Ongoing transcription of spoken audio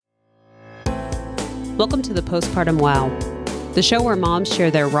Welcome to the Postpartum Wow, the show where moms share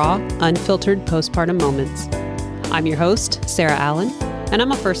their raw, unfiltered postpartum moments. I'm your host, Sarah Allen, and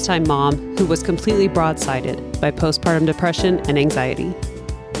I'm a first-time mom who was completely broadsided by postpartum depression and anxiety.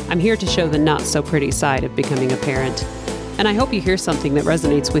 I'm here to show the not-so-pretty side of becoming a parent, and I hope you hear something that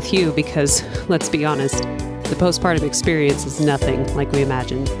resonates with you because, let's be honest, the postpartum experience is nothing like we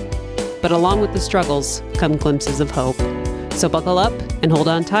imagined. But along with the struggles come glimpses of hope. So buckle up and hold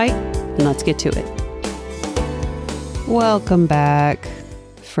on tight, and let's get to it. Welcome back,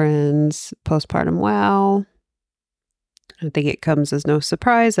 friends. Postpartum Wow. I think it comes as no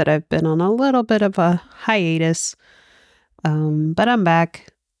surprise that I've been on a little bit of a hiatus, but I'm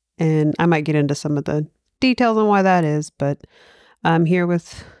back, and I might get into some of the details on why that is, but I'm here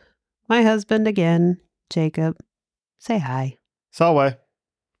with my husband again, Jacob. Say hi. Salve.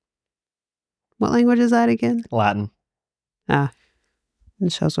 What language is that again? Latin. Ah,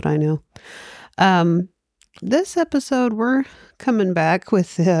 it shows what I know. This episode, we're coming back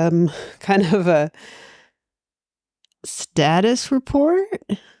with kind of a status report,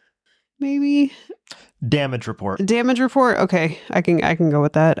 maybe? Damage report. Damage report? Okay, I can go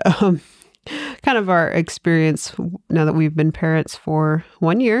with that. Kind of our experience now that we've been parents for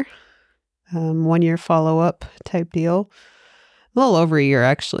 1 year. 1 year follow-up type deal. A little over a year,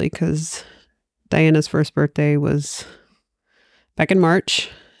 actually, because Diana's first birthday was back in March,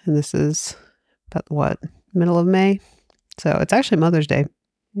 and this is about, middle of May? So it's actually Mother's Day,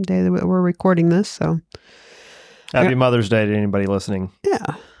 the day that we're recording this, so. Happy Mother's Day to anybody listening.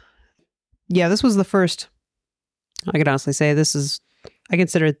 Yeah, this was the first, I can honestly say I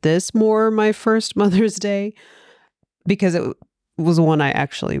consider this more my first Mother's Day because it was one I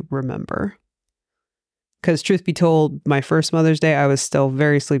actually remember. Because truth be told, my first Mother's Day, I was still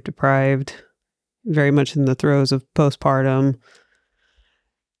very sleep deprived, very much in the throes of postpartum.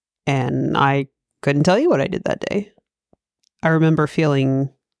 And I couldn't tell you what I did that day. I remember feeling,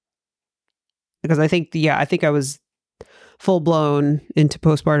 because I think I was full blown into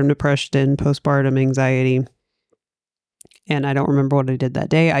postpartum depression, postpartum anxiety. And I don't remember what I did that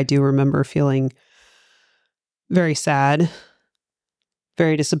day. I do remember feeling very sad,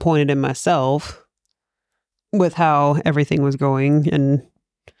 very disappointed in myself with how everything was going and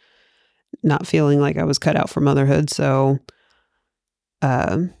not feeling like I was cut out for motherhood. So,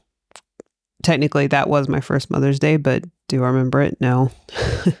 technically that was my first Mother's Day, but do I remember it? No.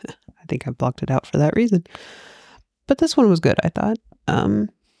 I think I blocked it out for that reason. But this one was good, I thought.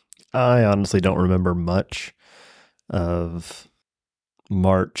 I honestly don't remember much of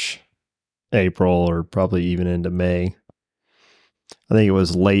March, April, or probably even into May. I think it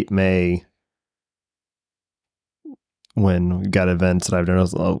was late May when we got events that I've done.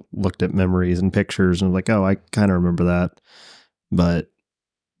 I looked at memories and pictures and was like, oh, I kind of remember that. But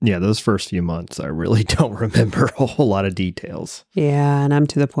yeah, those first few months, I really don't remember a whole lot of details. Yeah, and I'm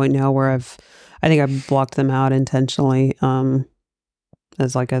to the point now where I think I've blocked them out intentionally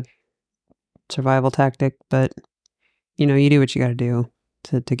as like a survival tactic. But, you do what you got to do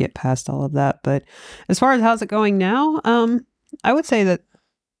to get past all of that. But as far as how's it going now, I would say that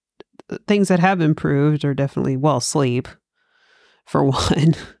things that have improved are definitely, sleep, for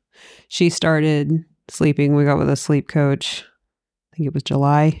one. She started sleeping. We got with a sleep coach. I think it was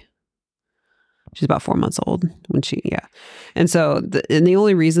July. She's about 4 months old when And so the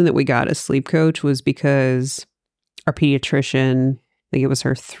only reason that we got a sleep coach was because our pediatrician, I think it was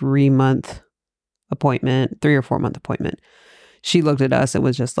her 3 or 4 month appointment. She looked at us and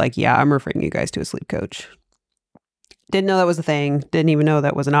was just like, yeah, I'm referring you guys to a sleep coach. Didn't know that was a thing. Didn't even know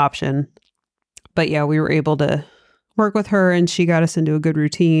that was an option. But yeah, we were able to work with her and she got us into a good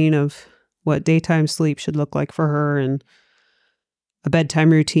routine of what daytime sleep should look like for her and a bedtime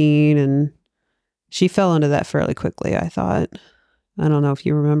routine, and she fell into that fairly quickly, I thought. I don't know if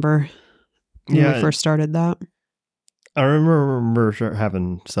you remember when we first started that. I remember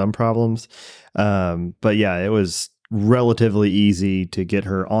having some problems, but yeah, it was relatively easy to get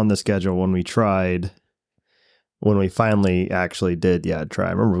her on the schedule when we finally actually did try.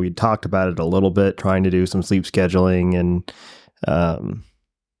 I remember we talked about it a little bit, trying to do some sleep scheduling, and I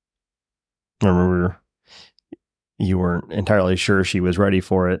remember you weren't entirely sure she was ready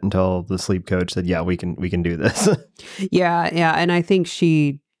for it until the sleep coach said, yeah, we can do this. Yeah. And I think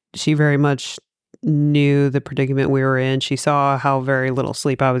she very much knew the predicament we were in. She saw how very little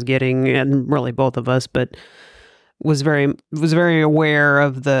sleep I was getting, and really both of us, but was very aware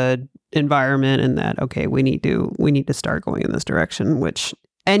of the environment and that, okay, we need to start going in this direction, which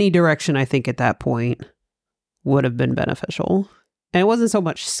any direction I think at that point would have been beneficial. And it wasn't so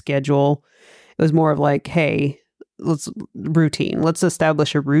much schedule. It was more of like, hey, let's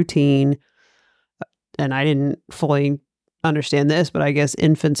establish a routine and I didn't fully understand this, but I guess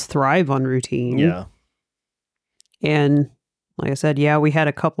infants thrive on routine. Yeah. And like I said, yeah, we had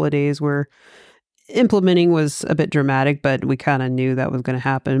a couple of days where implementing was a bit dramatic, but we kind of knew that was going to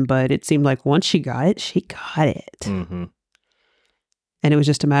happen. But it seemed like once she got it, she got it. Mm-hmm. And it was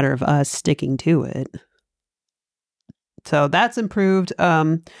just a matter of us sticking to it. So that's improved.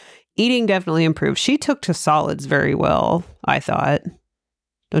 Eating definitely improved. She took to solids very well, I thought.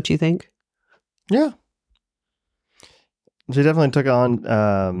 Don't you think? Yeah. She definitely took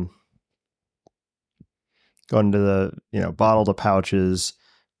on going to the, bottle to pouches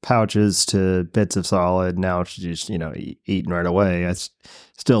to bits of solid. Now she's just, eating right away. I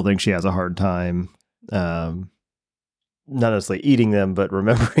still think she has a hard time, not necessarily eating them, but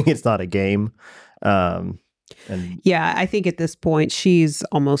remembering it's not a game. Yeah, I think at this point she's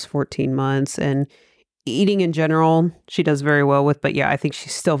almost 14 months and eating in general, she does very well with. But yeah, I think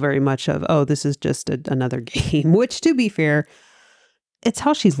she's still very much of, oh, this is just another game, which to be fair, it's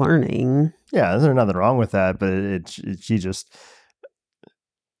how she's learning. Yeah, there's nothing wrong with that, but she just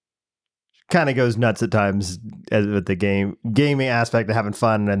kind of goes nuts at times with the gaming aspect of having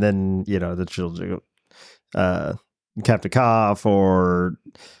fun, and then the children kept a cough, or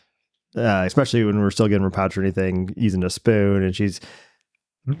especially when we're still getting her pouch or anything, using a spoon, and she's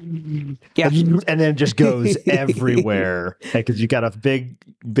and then it just goes everywhere because you got a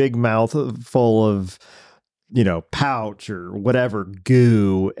big mouth full of pouch or whatever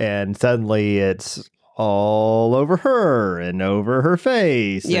goo, and suddenly it's all over her and over her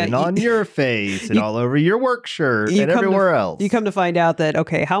face and on your face and all over your work shirt and everywhere else. You come to find out that,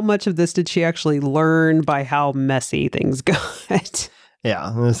 okay, how much of this did she actually learn by how messy things got? Yeah,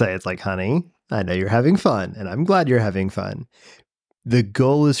 I'm going to say, it's like, honey, I know you're having fun and I'm glad you're having fun. The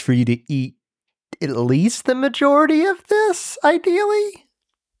goal is for you to eat at least the majority of this, ideally.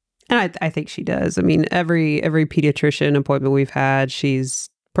 And I think she does. I mean, every pediatrician appointment we've had, she's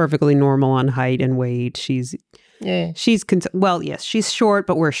perfectly normal on height and weight. She's short,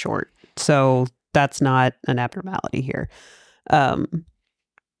 but we're short. So that's not an abnormality here.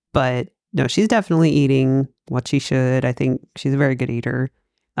 But no, she's definitely eating what she should. I think she's a very good eater.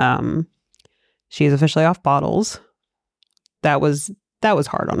 She's officially off bottles. That was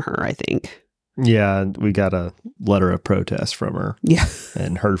hard on her, I think. Yeah, we got a letter of protest from her. Yeah.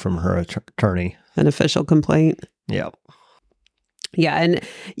 And heard from her attorney. An official complaint. Yeah. Yeah, and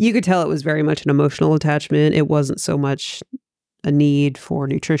you could tell it was very much an emotional attachment. It wasn't so much a need for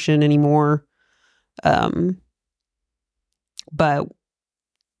nutrition anymore. But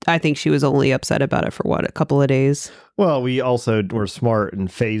I think she was only upset about it for a couple of days. Well, we also were smart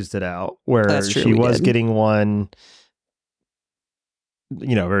and phased it out, where she was getting one.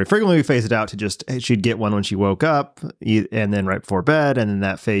 Very frequently we phased it out to just, she'd get one when she woke up and then right before bed. And then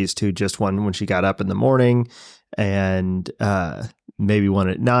that phased to just one when she got up in the morning, and maybe one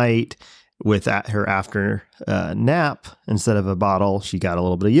at night with her after nap. Instead of a bottle, she got a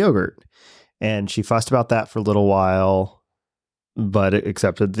little bit of yogurt, and she fussed about that for a little while, but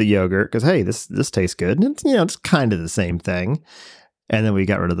accepted the yogurt because, hey, this tastes good. And it's, it's kind of the same thing. And then we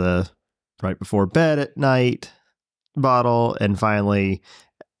got rid of the right before bed at night bottle, and finally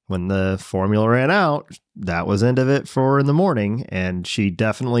when the formula ran out, that was end of it for in the morning. And she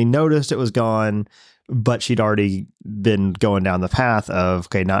definitely noticed it was gone, but she'd already been going down the path of,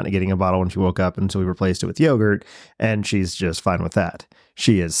 okay, not getting a bottle when she woke up, and so we replaced it with yogurt, and she's just fine with that.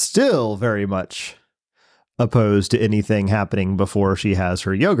 She is still very much opposed to anything happening before she has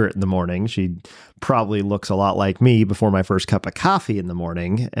her yogurt in the morning. She probably looks a lot like me before my first cup of coffee in the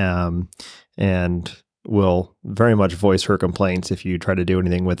morning, and will very much voice her complaints if you try to do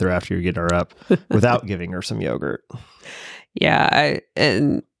anything with her after you get her up without giving her some yogurt. Yeah,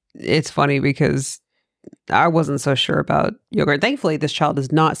 and it's funny because I wasn't so sure about yogurt. Thankfully, this child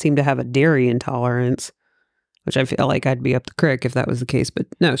does not seem to have a dairy intolerance, which I feel like I'd be up the creek if that was the case. But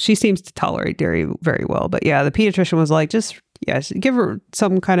no, she seems to tolerate dairy very well. But yeah, the pediatrician was like, just give her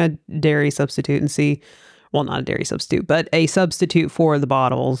some kind of dairy substitute and see. Well, not a dairy substitute, but a substitute for the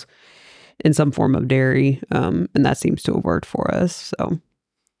bottles in some form of dairy. And that seems to have worked for us. So,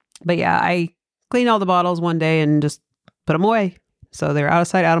 but yeah, I cleaned all the bottles one day and just put them away. So they're out of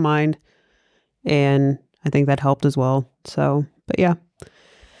sight, out of mind. And I think that helped as well. So, but yeah.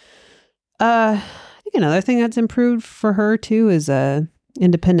 I think another thing that's improved for her too is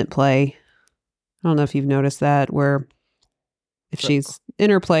independent play. I don't know if you've noticed that, where if she's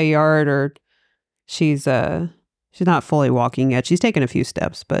in her play yard or she's not fully walking yet. She's taken a few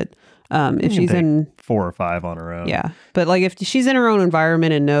steps, but if she's in 4 or 5 on her own. Yeah. But like if she's in her own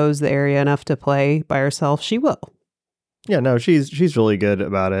environment and knows the area enough to play by herself, she will. Yeah, no, she's really good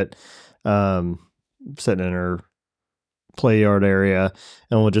about it. sitting in her play yard area,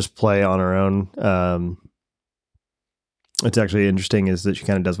 and we'll just play on her own. It's actually interesting is that she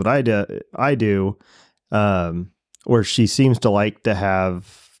kind of does what I do, where she seems to like to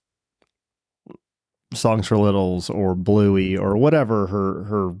have Songs for Littles or Bluey or whatever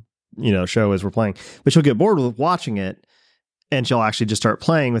her show is we're playing, but she'll get bored with watching it, and she'll actually just start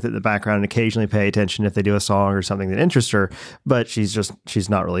playing with it in the background and occasionally pay attention if they do a song or something that interests her. But she's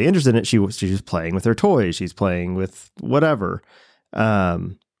not really interested in it. She's just playing with her toys. She's playing with whatever.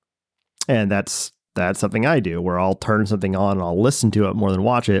 And that's something I do, where I'll turn something on and I'll listen to it more than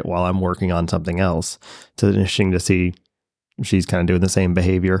watch it while I'm working on something else. So it's interesting to see she's kind of doing the same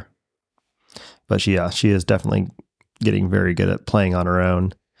behavior. But she is definitely getting very good at playing on her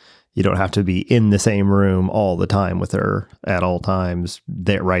own. You don't have to be in the same room all the time with her at all times.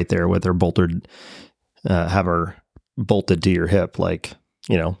 They're right there with her bolted, have her bolted to your hip like,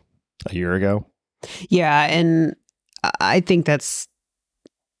 a year ago. Yeah. And I think that's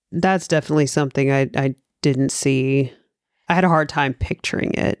definitely something I didn't see. I had a hard time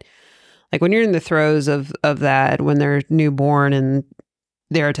picturing it. Like when you're in the throes of that, when they're newborn and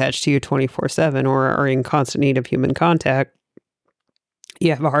they're attached to you 24/7 or are in constant need of human contact, you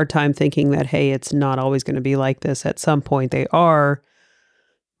have a hard time thinking that, hey, it's not always going to be like this. At some point, they are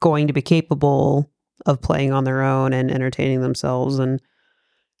going to be capable of playing on their own and entertaining themselves. And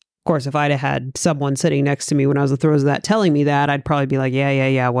of course, if I'd have had someone sitting next to me when I was in the throes of that telling me that, I'd probably be like,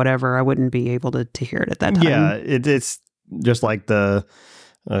 yeah, whatever. I wouldn't be able to hear it at that time. Yeah, it's just like I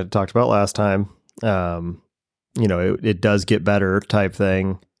talked about last time. It does get better type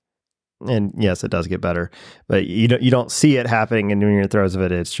thing. And yes, it does get better, but you don't see it happening, and when you're in the throes of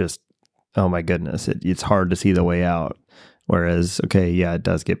it, it's just, oh my goodness, it's hard to see the way out. Whereas, okay, yeah, it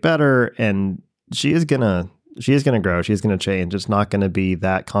does get better, and she is gonna grow, she's gonna change. It's not gonna be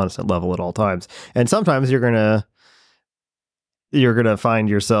that constant level at all times, and sometimes you're gonna find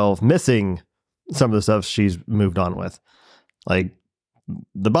yourself missing some of the stuff she's moved on with, like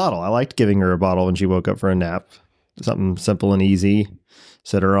the bottle. I liked giving her a bottle when she woke up for a nap, something simple and easy.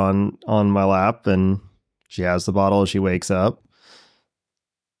 Sit her on my lap, and she has the bottle as she wakes up.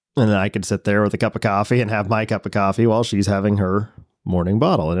 And then I could sit there with a cup of coffee and have my cup of coffee while she's having her morning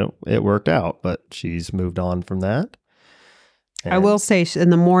bottle. And it worked out, but she's moved on from that. And I will say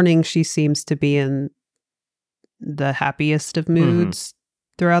in the morning, she seems to be in the happiest of moods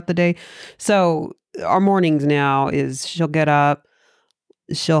throughout the day. So our mornings now is she'll get up,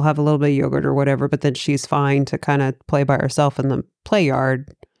 she'll have a little bit of yogurt or whatever, but then she's fine to kind of play by herself in the play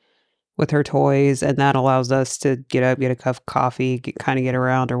yard with her toys. And that allows us to get up, get a cup of coffee, get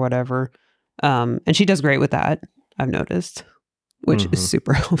around or whatever. And she does great with that, I've noticed, which is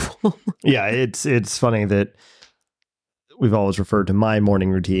super helpful. Yeah, it's funny that we've always referred to my morning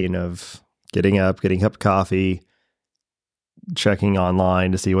routine of getting up, getting a cup of coffee, checking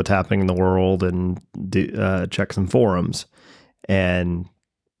online to see what's happening in the world, and check some forums. And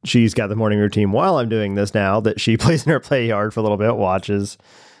she's got the morning routine while I'm doing this now, that she plays in her play yard for a little bit, watches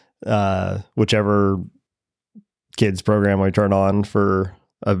whichever kids program we turn on for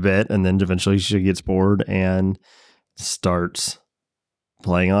a bit, and then eventually she gets bored and starts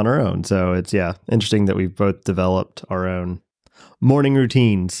playing on her own. So it's interesting that we've both developed our own morning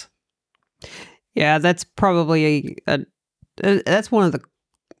routines. Yeah, that's probably that's one of the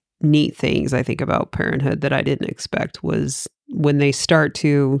neat things I think about parenthood that I didn't expect, was when they start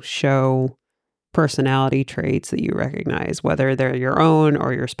to show personality traits that you recognize, whether they're your own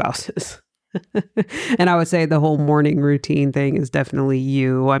or your spouse's. And I would say the whole morning routine thing is definitely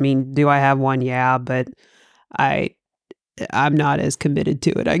you. I mean, do I have one? Yeah, but I'm not as committed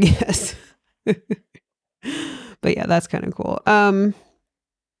to it, I guess. But yeah, that's kind of cool.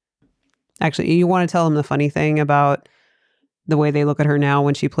 Actually, you want to tell them the funny thing about the way they look at her now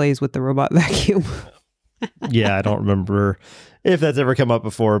when she plays with the robot vacuum? Yeah, I don't remember if that's ever come up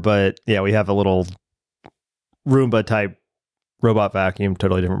before, but yeah, we have a little Roomba type robot vacuum,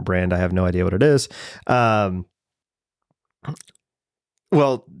 totally different brand. I have no idea what it is. Well,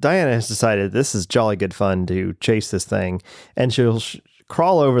 Diana has decided this is jolly good fun to chase this thing, and she'll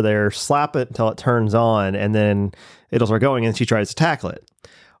crawl over there, slap it until it turns on, and then it'll start going, and she tries to tackle it.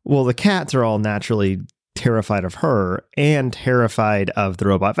 Well, the cats are all naturally terrified of her and terrified of the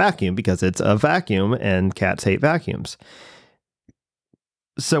robot vacuum because it's a vacuum and cats hate vacuums.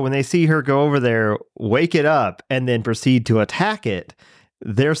 So when they see her go over there, wake it up, and then proceed to attack it,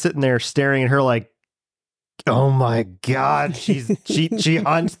 they're sitting there staring at her like, Oh my God, she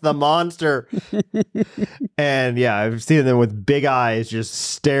hunts the monster. And yeah, I've seen them with big eyes just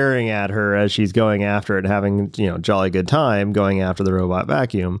staring at her as she's going after it, having, jolly good time going after the robot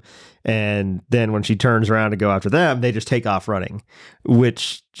vacuum. And then when she turns around to go after them, they just take off running,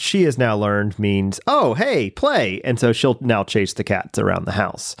 which she has now learned means, oh, hey, play. And so she'll now chase the cats around the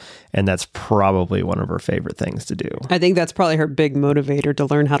house. And that's probably one of her favorite things to do. I think that's probably her big motivator to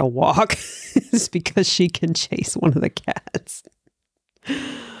learn how to walk is because she can chase one of the cats.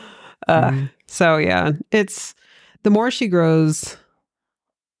 So yeah, it's the more she grows,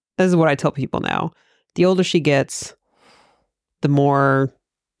 this is what I tell people now. The older she gets, the more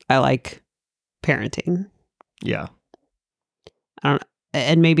I like parenting. Yeah.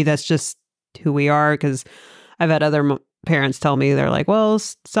 And maybe that's just who we are, because I've had other parents tell me, they're like, well,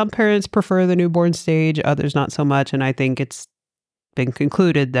 some parents prefer the newborn stage, others not so much. And I think it's been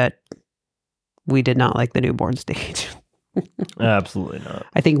concluded that we did not like the newborn stage. Absolutely not.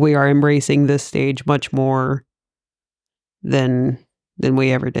 I think we are embracing this stage much more than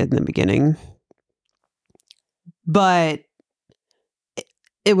we ever did in the beginning. But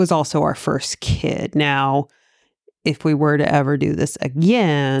it was also our first kid. Now, if we were to ever do this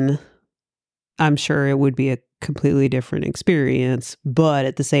again, I'm sure it would be a completely different experience. But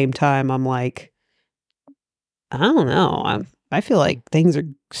at the same time, I'm like, I don't know. I feel like things are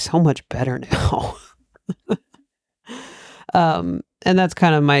so much better now. And that's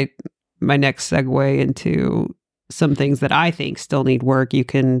kind of my next segue into some things that I think still need work. You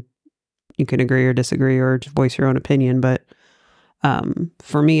can agree or disagree or just voice your own opinion. But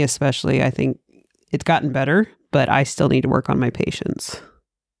for me especially, I think it's gotten better, but I still need to work on my patience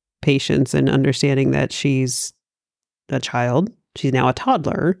and understanding that she's a child. She's now a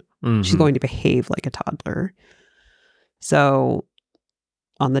toddler. Mm-hmm. She's going to behave like a toddler. So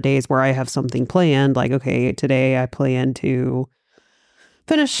on the days where I have something planned, like, okay, today I plan to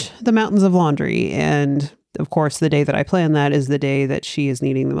finish the mountains of laundry. And of course, the day that I plan that is the day that she is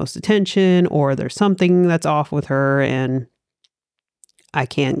needing the most attention, or there's something that's off with her and I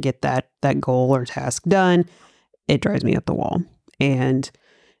can't get that goal or task done. It drives me up the wall. And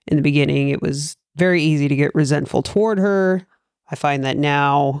in the beginning, it was very easy to get resentful toward her. I find that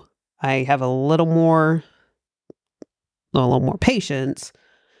now I have a little more patience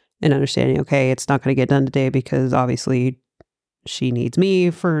and understanding, okay, it's not going to get done today because obviously she needs me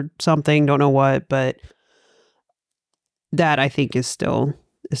for something, don't know what, but that I think is still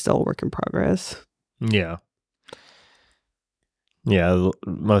a work in progress. Yeah. Yeah, the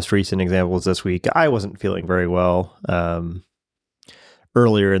most recent example was this week. I wasn't feeling very well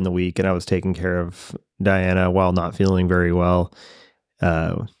earlier in the week, and I was taking care of Diana while not feeling very well.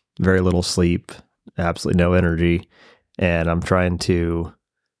 Very little sleep, absolutely no energy, and I'm trying to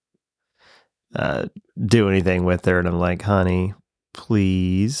do anything with her, and I'm like, honey,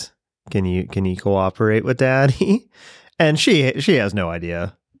 please, can you cooperate with Daddy? And she has no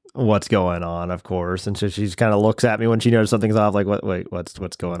idea what's going on, of course, and so she just kind of looks at me when she knows something's off, like,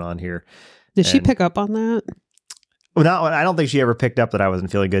 what's going on here? Did she pick up on that? Well, I don't think she ever picked up that I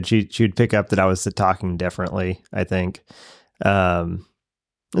wasn't feeling good. She'd pick up that I was talking differently, I think. And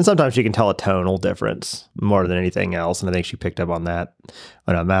sometimes she can tell a tonal difference more than anything else. And I think she picked up on that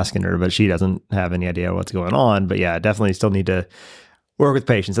when I'm asking her, but she doesn't have any idea what's going on. But yeah, definitely still need to work with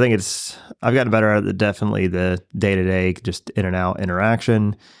patience. I think I've gotten better at definitely the day-to-day, just in and out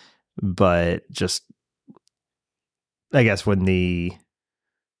interaction. But just, I guess when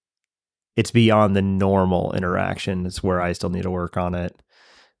it's beyond the normal interaction, it's where I still need to work on it.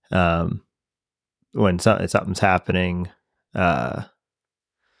 When something's happening,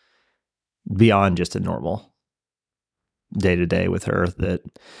 beyond just a normal day to day with her,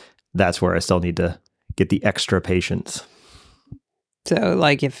 that's where I still need to get the extra patience. So,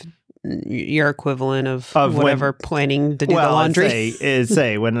 like, if your equivalent of whatever planning to do the laundry,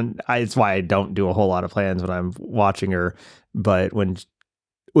 say when it's why I don't do a whole lot of plans when I'm watching her, but when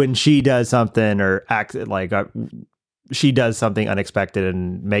she does something or acts like she does something unexpected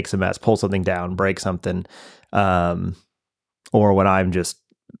and makes a mess, pull something down, break something, or when I'm just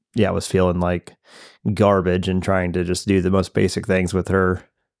was feeling like garbage and trying to just do the most basic things with her,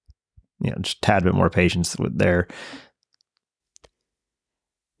 just a tad bit more patience with there.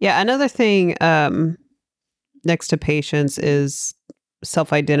 Yeah, another thing next to patience is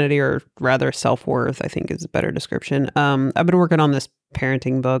self-identity, or rather self-worth, I think is a better description. I've been working on this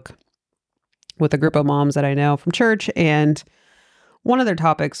parenting book with a group of moms that I know from church, and one of their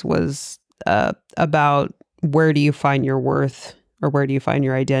topics was about where do you find your worth, or where do you find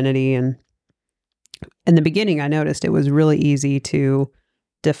your identity? And in the beginning, I noticed it was really easy to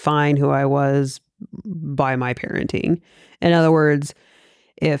define who I was by my parenting. In other words,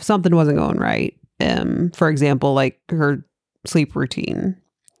 if something wasn't going right, for example, like her sleep routine,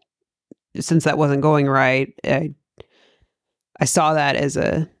 since that wasn't going right, I saw that as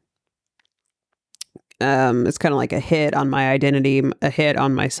it's kind of like a hit on my identity, a hit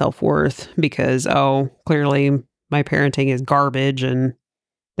on my self-worth, because, clearly my parenting is garbage and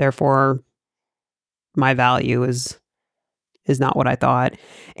therefore my value is not what I thought.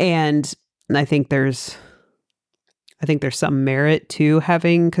 And I think there's some merit to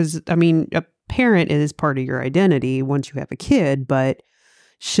having, because I mean, a parent is part of your identity once you have a kid, but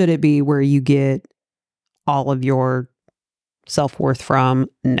should it be where you get all of your self-worth from?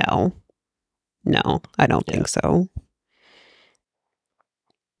 No, I don't think so.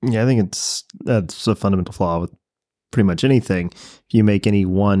 Yeah, I think that's a fundamental flaw with pretty much anything. If you make any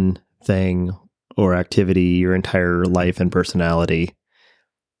one thing or activity your entire life and personality,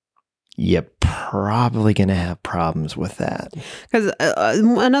 you're probably going to have problems with that. Because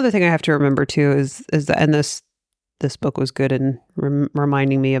another thing I have to remember too is that, and this book was good in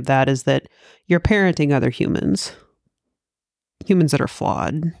reminding me of that, is that you're parenting other humans that are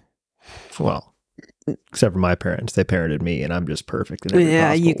flawed. Well, except for my parents, they parented me, and I'm just perfect in every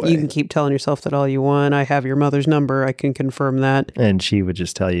possible way. You can keep telling yourself that all you want. I have your mother's number. I can confirm that. And she would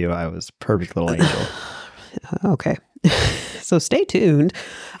just tell you I was a perfect little angel. Okay. So stay tuned.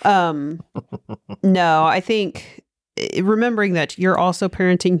 No, I think remembering that you're also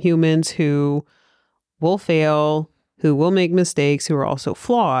parenting humans who will fail, who will make mistakes, who are also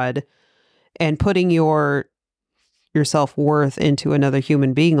flawed, and putting your self-worth into another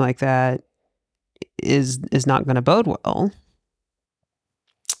human being like that is not going to bode well.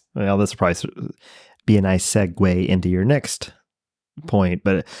 Well, this will probably be a nice segue into your next point,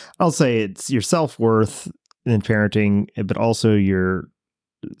 but I'll say it's your self-worth in parenting, but also your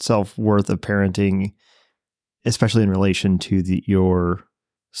self-worth of parenting, especially in relation to your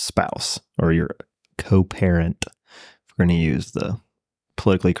spouse or your co-parent, if we're going to use the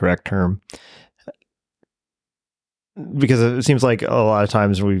politically correct term. Because it seems like a lot of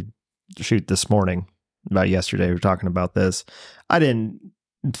times this morning about yesterday, we were talking about this. I didn't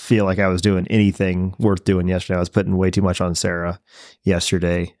feel like I was doing anything worth doing yesterday. I was putting way too much on Sarah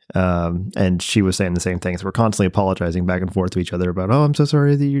yesterday. And she was saying the same things. We're constantly apologizing back and forth to each other about, I'm so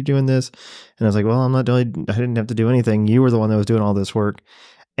sorry that you're doing this. And I was like, well, I didn't have to do anything. You were the one that was doing all this work.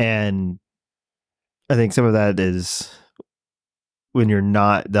 And I think some of that is when you're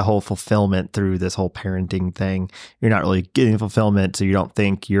not the whole fulfillment through this whole parenting thing, you're not really getting fulfillment. So you don't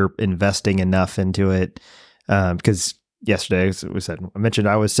think you're investing enough into it. Because yesterday, as I mentioned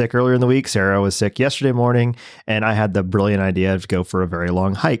I was sick earlier in the week. Sarah was sick yesterday morning, and I had the brilliant idea to go for a very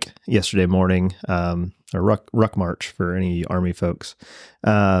long hike yesterday morning, a ruck march for any Army folks.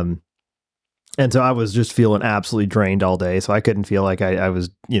 And so I was just feeling absolutely drained all day. So I couldn't feel like I was,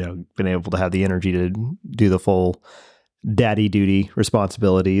 been able to have the energy to do the full daddy duty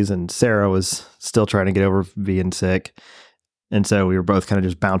responsibilities. And Sarah was still trying to get over being sick. And so we were both kind of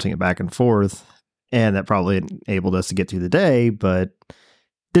just bouncing it back and forth. And that probably enabled us to get through the day, but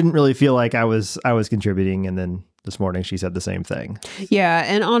didn't really feel like I was contributing. And then this morning she said the same thing. Yeah.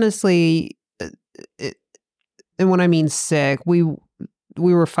 And honestly, and when I mean sick, we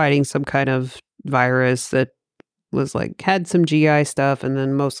were fighting some kind of virus that was had some GI stuff, and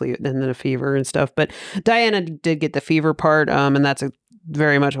then a fever and stuff. But Diana did get the fever part. And that's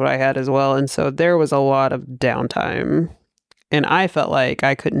very much what I had as well. And so there was a lot of downtime. And I felt like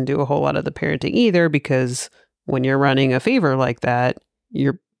I couldn't do a whole lot of the parenting either, because when you're running a fever like that,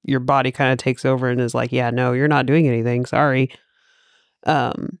 your body kind of takes over and is like, yeah, no, you're not doing anything. Sorry.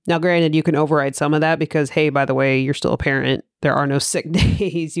 Now, granted, you can override some of that because, hey, by the way, you're still a parent. There are no sick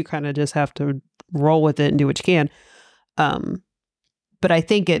days. You kind of just have to roll with it and do what you can. But I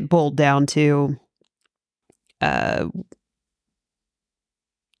think it boiled down to,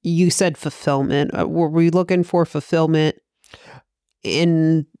 you said fulfillment. Were we looking for fulfillment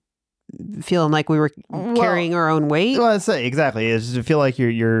in feeling like we were carrying our own weight? Well, I'd say exactly. It's to feel like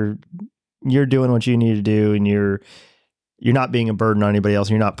you're doing what you need to do, and you're not being a burden on anybody else.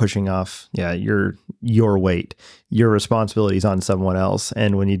 You're not pushing off, your weight, your responsibilities on someone else.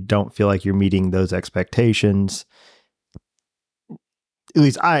 And when you don't feel like you're meeting those expectations, at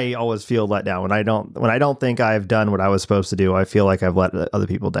least I always feel let down when I don't think I've done what I was supposed to do. I feel like I've let other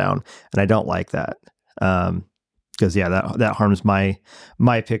people down, and I don't like that. Because that harms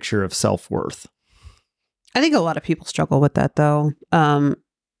my picture of self-worth. I think a lot of people struggle with that, though. And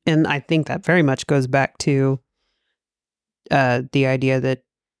I think that very much goes back to the idea that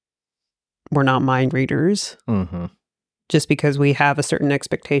we're not mind readers. Mm-hmm. just because we have a certain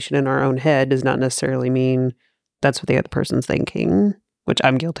expectation in our own head does not necessarily mean that's what the other person's thinking, which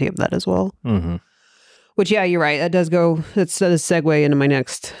I'm guilty of that as well. Mm-hmm. Which, yeah, you're right. That does go, that's a segue into my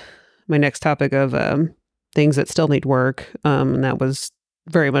next topic of things that still need work. And that was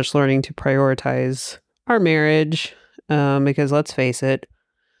very much learning to prioritize our marriage. Because let's face it,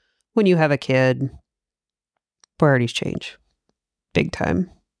 when you have a kid, priorities change big time.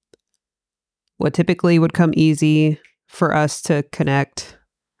 What typically would come easy for us to connect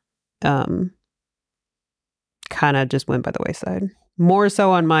kind of just went by the wayside. More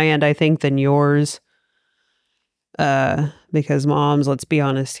so on my end, I think, than yours. Because moms, let's be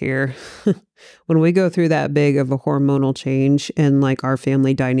honest here, when we go through that big of a hormonal change and like our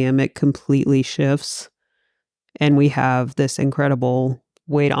family dynamic completely shifts and we have this incredible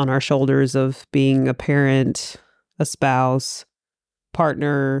weight on our shoulders of being a parent, a spouse,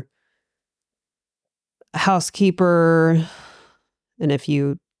 partner, housekeeper, and if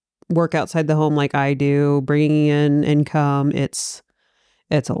you work outside the home like I do, bringing in income, it's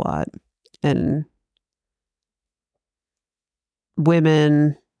a lot. And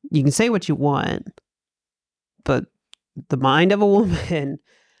women, you can say what you want, but the mind of a woman,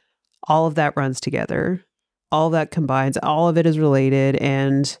 all of that runs together. All of that combines. All of it is related.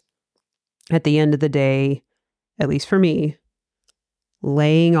 And at the end of the day, at least for me,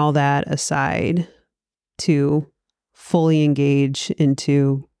 laying all that aside to fully engage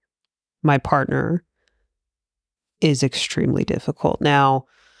into my partner is extremely difficult. Now,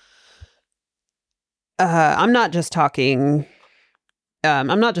 I'm not just talking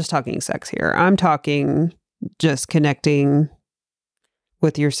sex here. I'm talking just connecting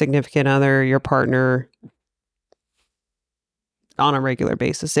with your significant other, your partner on a regular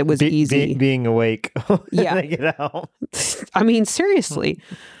basis. It was easy. Being awake. Yeah. They get out. I mean, seriously.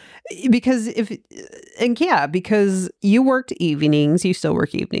 Because because you worked evenings, you still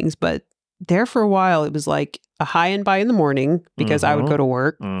work evenings, but there for a while, it was like a high and by in the morning because I would go to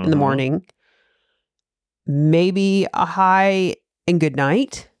work in the morning. Maybe a high and good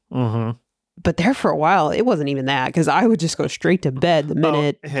night. But there for a while, it wasn't even that because I would just go straight to bed the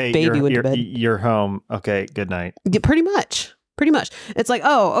minute baby went to bed. You're home. Okay, good night. Yeah, pretty much. It's like,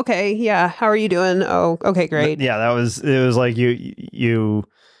 oh, okay, yeah. How are you doing? Oh, okay, great. Yeah, it was like you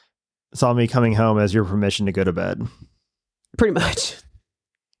saw me coming home as your permission to go to bed. Pretty much.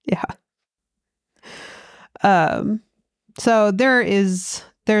 Yeah. So there's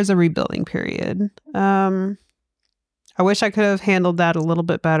a rebuilding period. I wish I could have handled that a little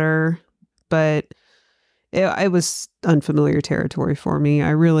bit better, but it was unfamiliar territory for me. I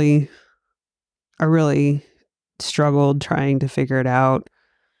really struggled trying to figure it out,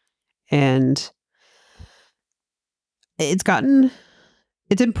 and it's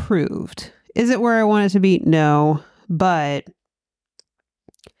improved. Is it where I want it to be? No, but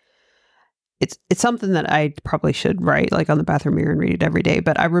it's something that I probably should write like on the bathroom mirror and read it every day.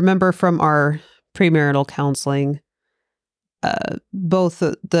 But I remember from our premarital counseling, both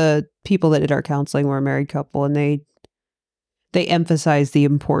the people that did our counseling were a married couple, and they emphasize the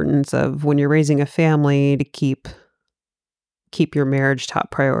importance of when you're raising a family to keep your marriage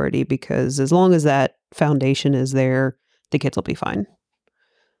top priority, because as long as that foundation is there, the kids will be fine.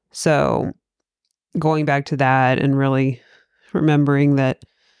 So going back to that and really remembering that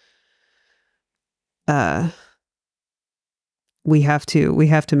we have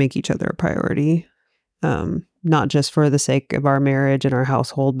to make each other a priority, not just for the sake of our marriage and our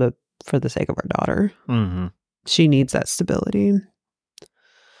household, but for the sake of our daughter. Mm-hmm. She needs that stability.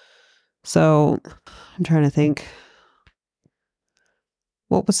 So I'm trying to think,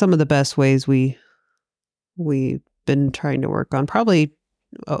 what was some of the best ways we've been trying to work on? Probably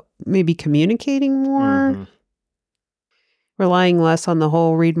maybe communicating more, relying less on the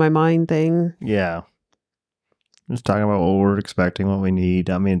whole read my mind thing. Yeah. Just talking about what we're expecting, what we need.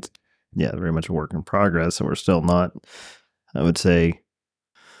 I mean, it's very much a work in progress. So we're still not, I would say,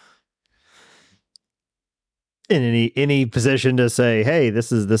 in any position to say, hey,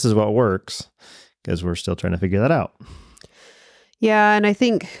 this is what works, because we're still trying to figure that out. Yeah, and I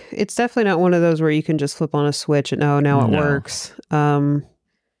think it's definitely not one of those where you can just flip on a switch and now it works.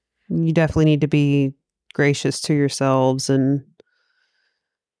 You definitely need to be gracious to yourselves and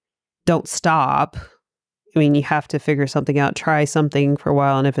don't stop. I mean, you have to figure something out, try something for a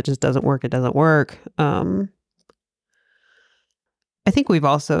while, and if it just doesn't work, it doesn't work. I think we've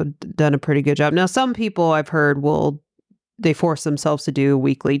also done a pretty good job. Now, some people I've heard they force themselves to do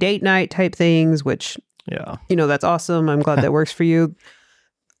weekly date night type things, which, that's awesome. I'm glad that works for you.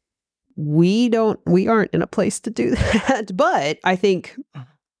 We aren't in a place to do that, but I think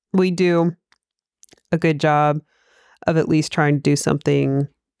we do a good job of at least trying to do something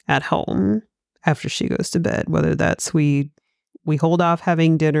at home after she goes to bed, whether that's we hold off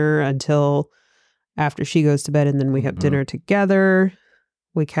having dinner until after she goes to bed, and then we have dinner together.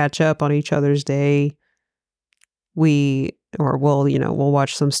 We catch up on each other's day. We'll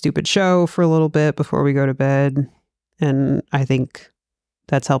watch some stupid show for a little bit before we go to bed. And I think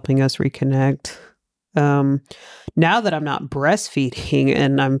that's helping us reconnect. Now that I'm not breastfeeding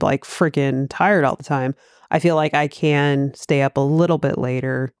and I'm like freaking tired all the time, I feel like I can stay up a little bit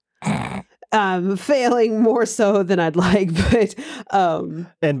later. Failing more so than I'd like, but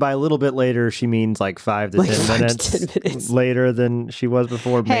and by a little bit later, she means like 5 to 10 minutes later than she was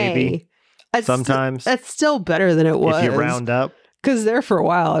before. Maybe sometimes that's still better than it was if you round up. Because there for a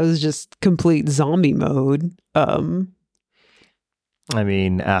while, I was just complete zombie mode. I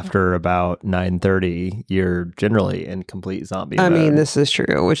mean, after about 9:30, you're generally in complete zombie mode. I mean, this is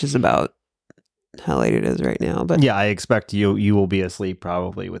true, which is about how late it is right now. But yeah, I expect you will be asleep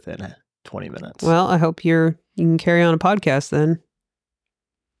probably within 20 minutes. Well, I hope you can carry on a podcast then.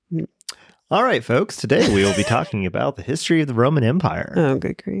 All right, folks. Today we will be talking about the history of the Roman Empire. Oh,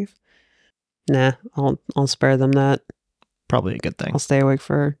 good grief. Nah, I'll spare them that. Probably a good thing. I'll stay awake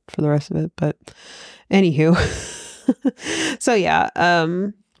for the rest of it. But anywho, so yeah,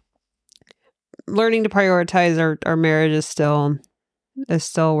 learning to prioritize our marriage is still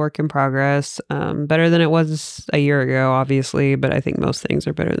a work in progress. Better than it was a year ago, obviously, but I think most things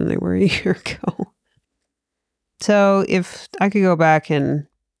are better than they were a year ago. So if I could go back and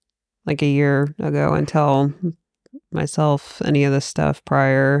like a year ago and tell myself any of this stuff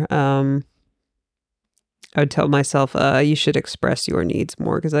prior, I would tell myself, you should express your needs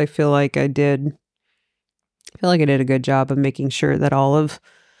more, because I feel like I did a good job of making sure that all of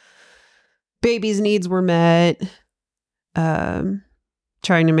baby's needs were met.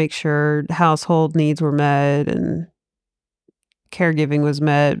 Trying to make sure household needs were met and caregiving was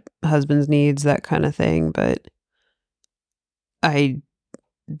met, husband's needs, that kind of thing. But I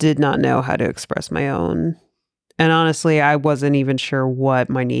did not know how to express my own. And honestly, I wasn't even sure what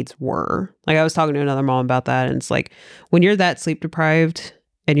my needs were. Like, I was talking to another mom about that, and it's like, when you're that sleep deprived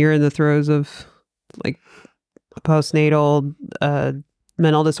and you're in the throes of like postnatal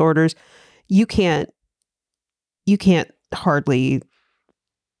mental disorders, you can't hardly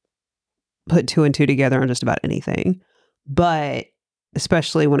put 2 and 2 together on just about anything, but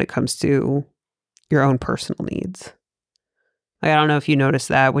especially when it comes to your own personal needs. Like, I don't know if you noticed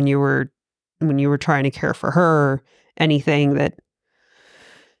that when you were trying to care for her, anything that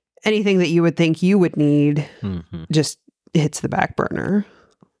you would think you would need just hits the back burner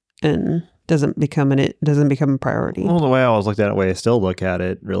and doesn't become a priority. Well, the way I always looked at it, the way I still look at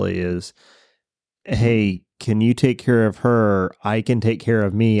it really is, hey, can you take care of her? I can take care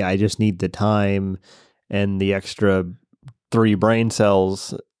of me. I just need the time and the extra 3 brain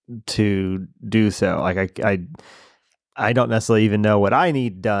cells to do so. Like, I don't necessarily even know what I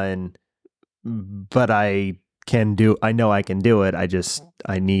need done, but I know I can do it.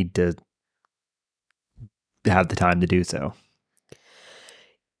 I need to have the time to do so.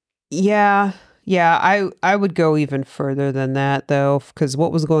 Yeah, I would go even further than that, though, because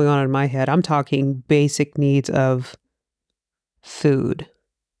what was going on in my head, I'm talking basic needs of food,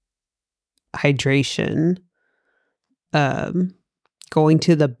 hydration, going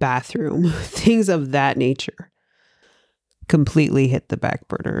to the bathroom, things of that nature, completely hit the back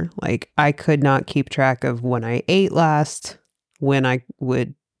burner. Like, I could not keep track of when I ate last, when's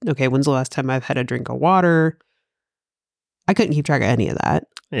the last time I've had a drink of water? I couldn't keep track of any of that.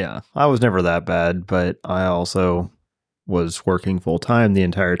 Yeah, I was never that bad, but I also was working full time the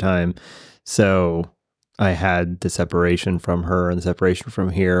entire time. So I had the separation from her and the separation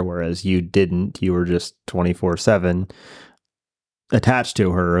from here, whereas you didn't. You were just 24/7 attached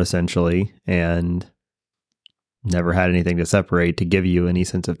to her, essentially, and never had anything to separate to give you any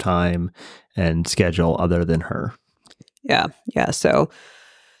sense of time and schedule other than her. Yeah. So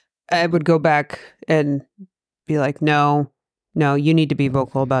I would go back and be like, no, you need to be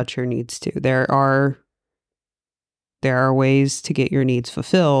vocal about your needs too. There are ways to get your needs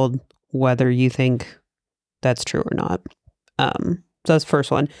fulfilled, whether you think that's true or not. So that's the first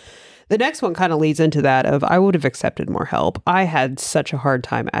one. The next one kind of leads into that of, I would have accepted more help. I had such a hard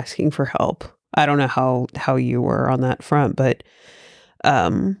time asking for help. I don't know how you were on that front, but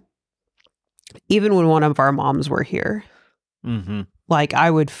even when one of our moms were here, like,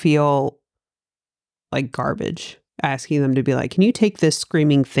 I would feel like garbage asking them to be like, can you take this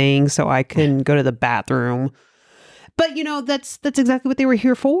screaming thing so I can go to the bathroom? But that's exactly what they were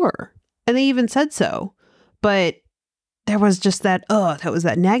here for. And they even said so. But there was just that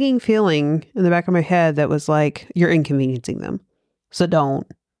nagging feeling in the back of my head that was like, you're inconveniencing them. So don't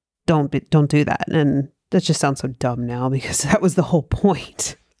do that. And that just sounds so dumb now because that was the whole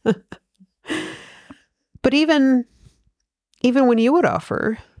point. But even when you would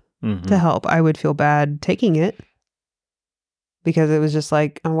offer to help, I would feel bad taking it because it was just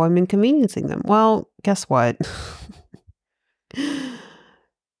like, oh, I'm inconveniencing them. Well, guess what?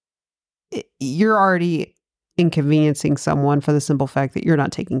 You're already inconveniencing someone for the simple fact that you're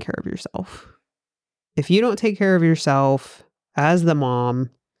not taking care of yourself. If you don't take care of yourself as the mom,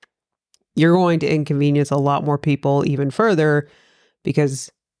 you're going to inconvenience a lot more people even further,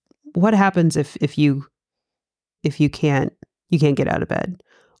 because what happens if you can't get out of bed,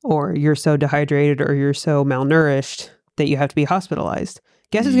 or you're so dehydrated or you're so malnourished that you have to be hospitalized?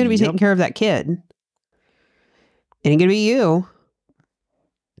 Guess who's going to be taking care of that kid? It ain't going to be you.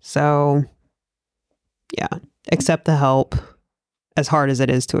 So yeah, accept the help, as hard as it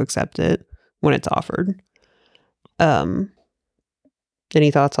is to accept it when it's offered. Any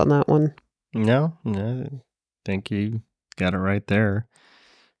thoughts on that one? No, I think you got it right there.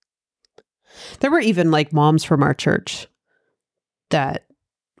 There were even like moms from our church that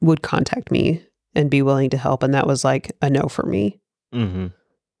would contact me and be willing to help, and that was like a no for me. Mm-hmm.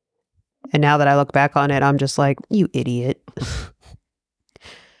 And now that I look back on it, I'm just like, you idiot.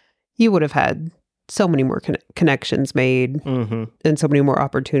 You would have had so many more connections made and so many more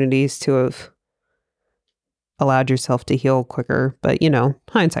opportunities to have allowed yourself to heal quicker. But,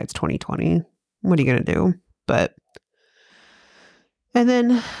 hindsight's 2020. What are you going to do? And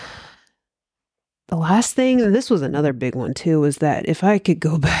then the last thing, and this was another big one too, was that if I could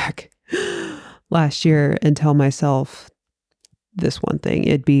go back last year and tell myself this one thing,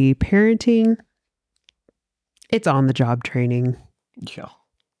 it'd be parenting. It's on the job training. Yeah.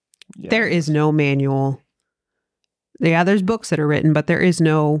 There is no manual. Yeah, there's books that are written, but there is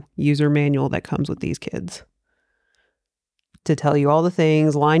no user manual that comes with these kids to tell you all the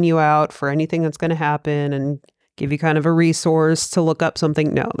things, line you out for anything that's going to happen, and give you kind of a resource to look up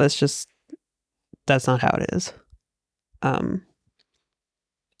something. No, that's not how it is.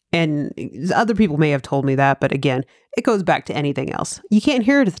 And other people may have told me that, but again, it goes back to anything else. You can't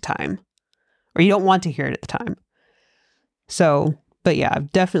hear it at the time, or you don't want to hear it at the time. So, but yeah,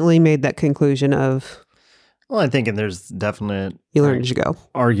 I've definitely made that conclusion of, well, I think, and there's definite you learn as you go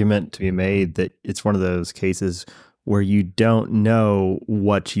argument to be made that it's one of those cases where you don't know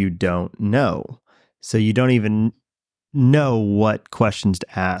what you don't know. So you don't even know what questions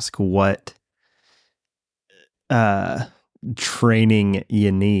to ask, what training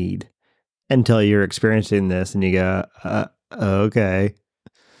you need until you're experiencing this and you go, okay.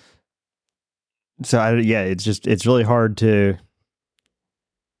 So it's really hard to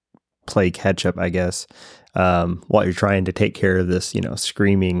play catch up, I guess, while you're trying to take care of this,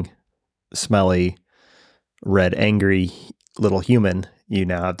 screaming, smelly, red, angry little human you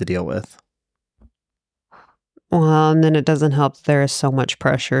now have to deal with. Well, and then it doesn't help that there is so much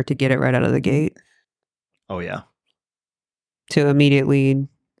pressure to get it right out of the gate. Oh, yeah. To immediately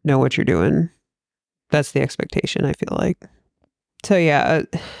know what you're doing. That's the expectation, I feel like. So yeah,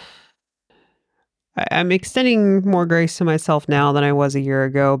 I'm extending more grace to myself now than I was a year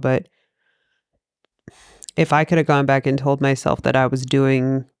ago, but if I could have gone back and told myself that I was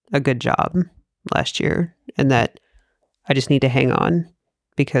doing a good job last year and that I just need to hang on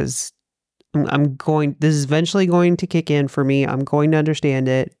because this is eventually going to kick in for me. I'm going to understand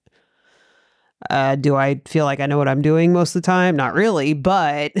it. Do I feel like I know what I'm doing most of the time? Not really,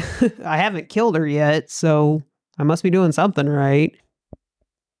 but I haven't killed her yet, so I must be doing something right.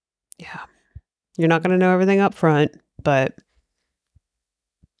 Yeah. You're not going to know everything up front, but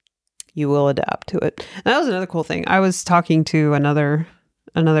you will adapt to it. And that was another cool thing. I was talking to another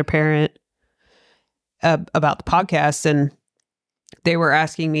parent about the podcast, and they were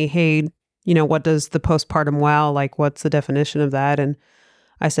asking me, hey, what does the postpartum wow, like, what's the definition of that? And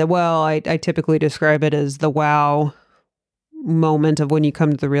I said, well, I typically describe it as the wow moment of when you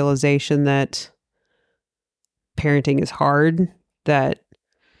come to the realization that parenting is hard, that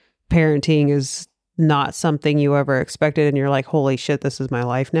parenting is not something you ever expected, and you're like, holy shit, this is my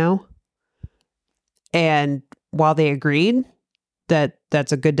life now. And while they agreed that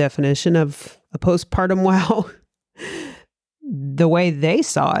that's a good definition of a postpartum wow, the way they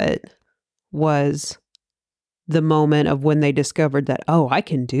saw it was the moment of when they discovered that, oh, I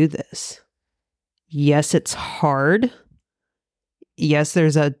can do this. Yes, it's hard. Yes,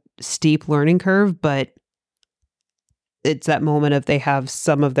 there's a steep learning curve, but it's that moment of they have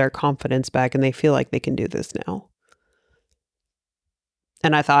some of their confidence back and they feel like they can do this now.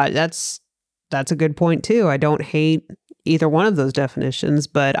 And I thought that's a good point too. I don't hate either one of those definitions,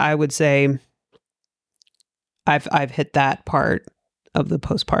 but I would say I've hit that part of the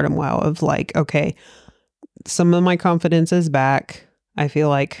postpartum wow of like, okay, some of my confidence is back. I feel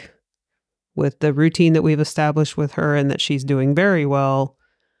like with the routine that we've established with her and that she's doing very well,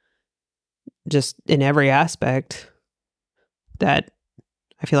 just in every aspect, that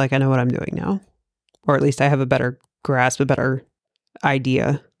I feel like I know what I'm doing now. Or at least I have a better grasp, a better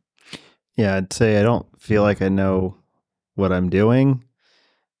idea. Yeah, I'd say I don't feel like I know what I'm doing,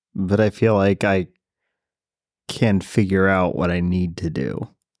 but I feel like I can figure out what I need to do.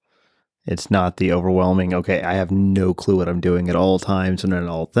 It's not the overwhelming, okay, I have no clue what I'm doing at all times and at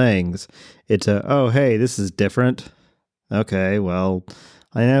all things. It's oh, hey, this is different. Okay, well,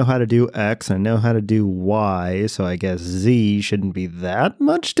 I know how to do X, I know how to do Y, so I guess Z shouldn't be that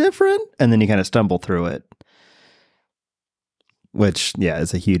much different. And then you kind of stumble through it. Which, yeah,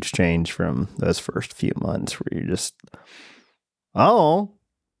 is a huge change from those first few months where you're just, oh.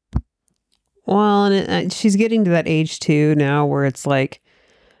 Well, and she's getting to that age too now where it's like,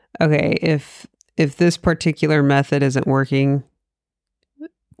 okay, if this particular method isn't working,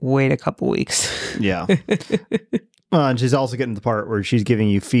 wait a couple weeks. Yeah. And she's also getting to the part where she's giving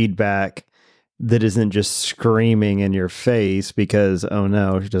you feedback that isn't just screaming in your face because, oh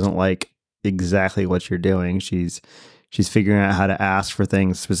no, she doesn't like exactly what you're doing. She's figuring out how to ask for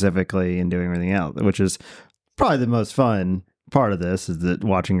things specifically and doing everything else, which is probably the most fun part of this, is that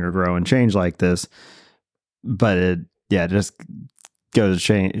watching her grow and change like this. But it just goes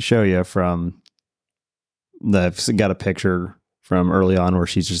to show you from I've got a picture from early on where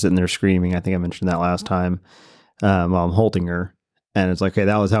she's just sitting there screaming. I think I mentioned that last time while I'm holding her. And it's like, okay,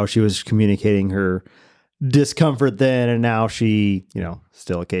 that was how she was communicating her discomfort then. And now she,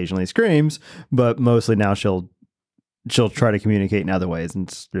 still occasionally screams, but mostly now she'll try to communicate in other ways, and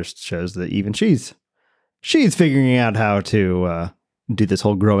it just shows that even she's figuring out how to do this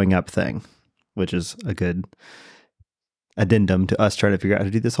whole growing up thing, which is a good addendum to us trying to figure out how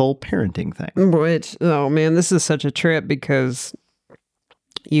to do this whole parenting thing. Which, oh man, this is such a trip because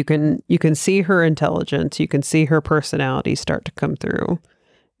you can see her intelligence, you can see her personality start to come through,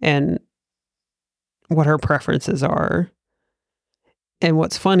 and what her preferences are. And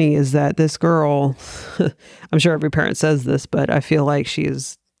what's funny is that this girl, I'm sure every parent says this, but I feel like she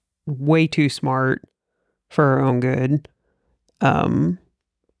is way too smart for her own good.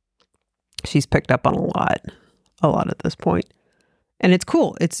 She's picked up on a lot at this point. And it's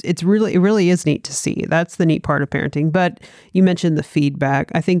cool. It really is neat to see. That's the neat part of parenting. But you mentioned the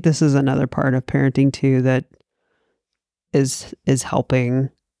feedback. I think this is another part of parenting too that is helping,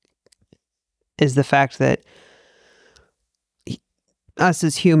 is the fact that us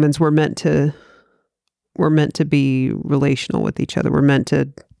as humans, we're meant to be relational with each other. We're meant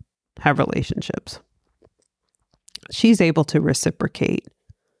to have relationships. She's able to reciprocate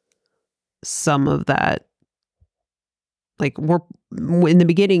some of that. Like, in the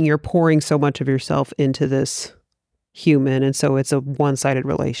beginning, you're pouring so much of yourself into this human, and so it's a one-sided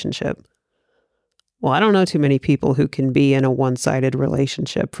relationship. Well, I don't know too many people who can be in a one-sided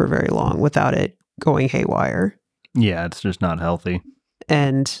relationship for very long without it going haywire. Yeah, it's just not healthy.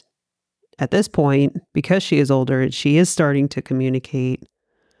 And at this point, because she is older, she is starting to communicate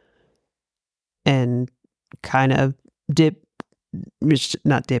and kind of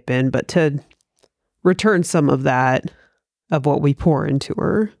not dip in, but to return some of that, of what we pour into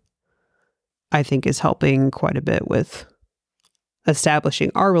her, I think is helping quite a bit with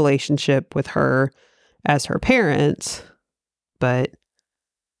establishing our relationship with her as her parents. But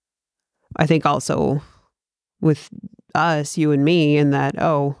I think also with us, you and me, in that,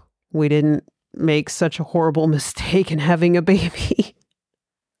 we didn't make such a horrible mistake in having a baby.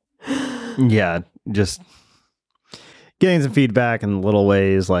 Yeah, just getting some feedback in little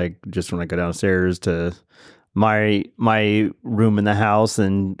ways, like just when I go downstairs to my room in the house,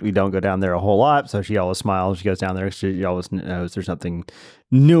 and we don't go down there a whole lot, so she always smiles. She goes down there, she always knows there's something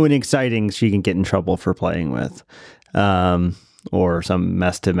new and exciting she can get in trouble for playing with, or some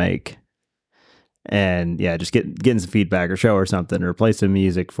mess to make. And yeah, just getting some feedback, or show her something, or play some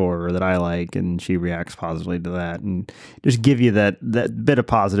music for her that I like, and she reacts positively to that, and just give you that bit of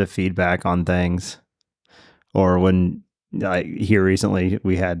positive feedback on things. Or when here recently,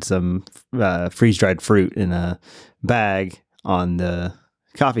 we had some freeze-dried fruit in a bag on the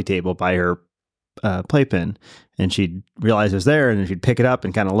coffee table by her playpen, and she'd realize it was there, and she'd pick it up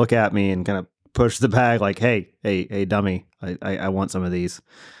and kind of look at me and kind of push the bag like, hey, dummy, I want some of these.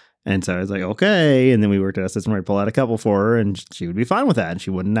 And so I was like, okay. And then we worked out a system where I pull out a couple for her, and she would be fine with that. And she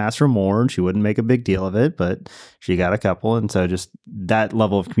wouldn't ask for more, and she wouldn't make a big deal of it, but she got a couple. And so just that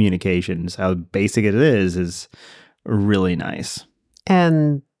level of communication is how basic it is really nice.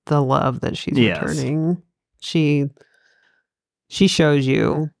 And the love that she's returning. She shows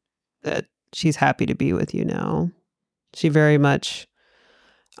you that she's happy to be with you now. She very much,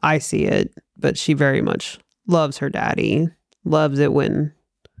 I see it, but she very much loves her daddy, loves it when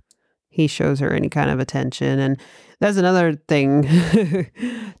he shows her any kind of attention. And that's another thing.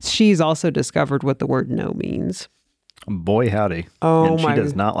 She's also discovered what the word no means. Boy, howdy. Oh, and she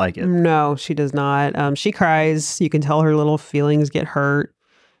does not like it. No, she does not. She cries. You can tell her little feelings get hurt,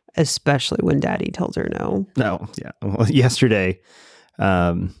 especially when daddy tells her no. No, yeah. Well, yesterday,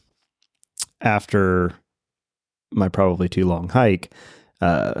 after my probably too long hike,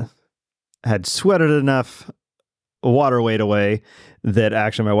 had sweated enough water weight away that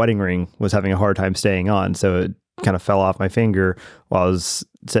actually my wedding ring was having a hard time staying on. So it kind of fell off my finger while I was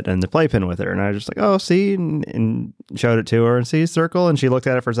sitting in the playpen with her. And I was just like, oh, see, and showed it to her and see, circle. And she looked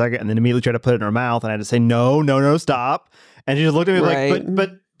at it for a second and then immediately tried to put it in her mouth. And I had to say, no, stop. And she just looked at me like,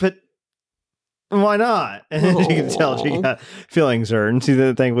 but why not? And you can tell she got feelings hurt. And she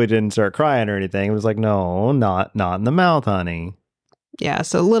thankfully didn't start crying or anything. It was like, no, not in the mouth, honey. Yeah.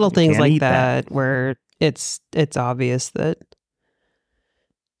 So little things like that where it's obvious that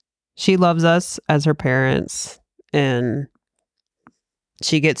she loves us as her parents, and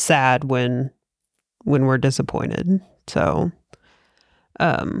she gets sad when we're disappointed. So,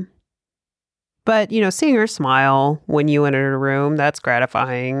 but seeing her smile when you enter the room, that's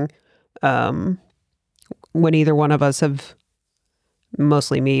gratifying. When either one of us have,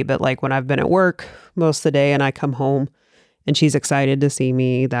 mostly me, but like when I've been at work most of the day and I come home and she's excited to see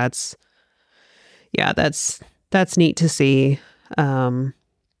me, that's neat to see.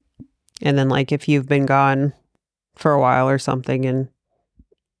 And then like if you've been gone for a while or something and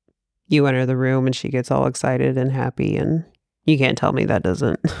you enter the room and she gets all excited and happy, and you can't tell me that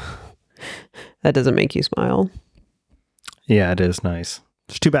doesn't make you smile. Yeah, it is nice.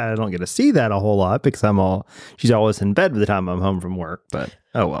 It's too bad I don't get to see that a whole lot because she's always in bed by the time I'm home from work, but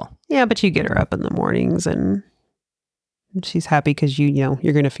oh well. Yeah, but you get her up in the mornings and she's happy because you're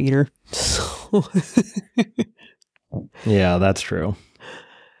going to feed her. So. Yeah, that's true.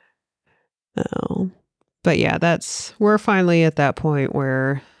 Oh, but yeah, we're finally at that point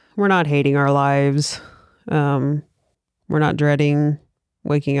where we're not hating our lives. We're not dreading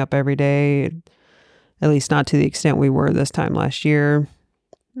waking up every day, at least not to the extent we were this time last year.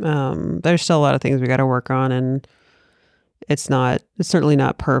 There's still a lot of things we got to work on, and it's certainly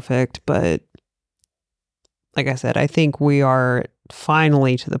not perfect, but like I said, I think we are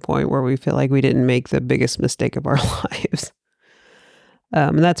finally to the point where we feel like we didn't make the biggest mistake of our lives.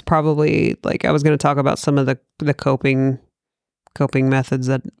 And that's probably, like, I was going to talk about some of the coping methods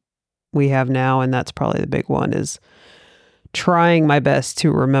that we have now, and that's probably the big one, is trying my best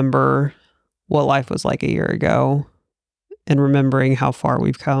to remember what life was like a year ago and remembering how far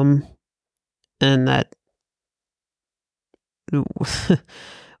we've come, and that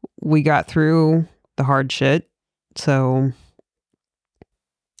we got through the hard shit. So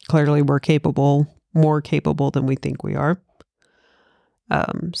clearly we're more capable than we think we are.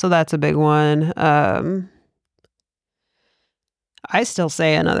 So that's a big one. I still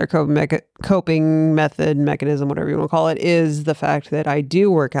say another coping mechanism, whatever you want to call it, is the fact that I do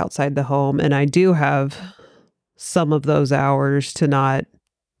work outside the home and I do have some of those hours to not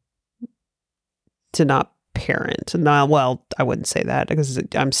parent. Well, I wouldn't say that because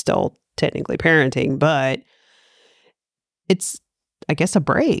I'm still technically parenting, but it's, I guess, a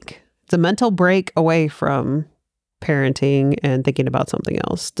break. It's a mental break away from parenting and thinking about something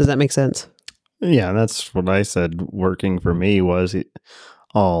else. Does that make sense? Yeah, that's what I said. Working for me was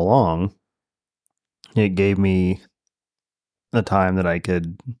all along. It gave me a time that I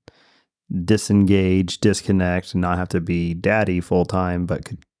could disengage, disconnect, and not have to be daddy full time, but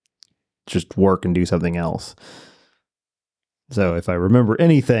could just work and do something else. So if I remember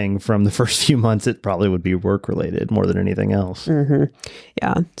anything from the first few months, it probably would be work related more than anything else. Mm-hmm.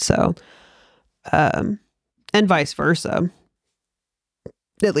 Yeah. So, and vice versa.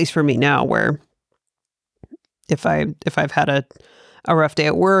 At least for me now, where if I've had a rough day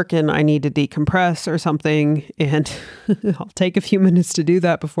at work and I need to decompress or something, and I'll take a few minutes to do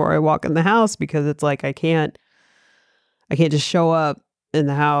that before I walk in the house, because it's like I can't just show up in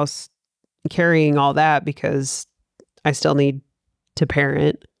the house carrying all that, because I still need to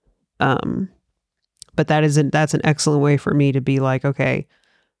parent. But that's an excellent way for me to be like, okay,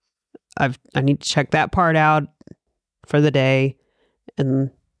 I need to check that part out for the day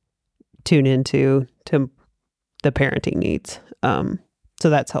and tune into the parenting needs. So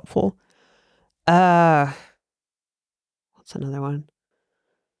that's helpful. What's another one?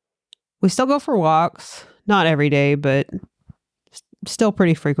 We still go for walks, not every day, but still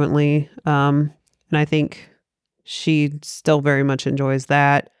pretty frequently. And I think she still very much enjoys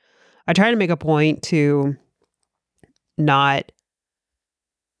that. I try to make a point to not,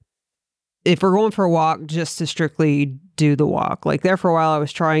 if we're going for a walk, just to strictly do the walk. Like there for a while, I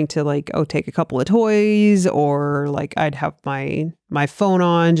was trying to like, take a couple of toys, or like I'd have my phone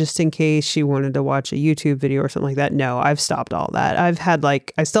on just in case she wanted to watch a YouTube video or something like that. No, I've stopped all that. I've had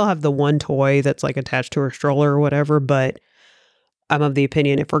like, I still have the one toy that's like attached to her stroller or whatever, but I'm of the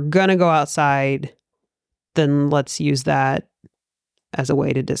opinion if we're going to go outside, then let's use that as a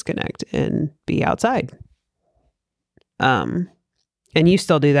way to disconnect and be outside. And you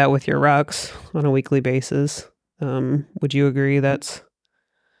still do that with your rucks on a weekly basis. Would you agree that's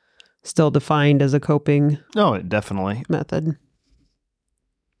still defined as a coping definitely method?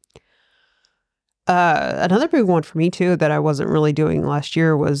 Another big one for me too that I wasn't really doing last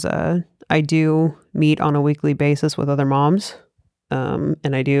year was I do meet on a weekly basis with other moms. And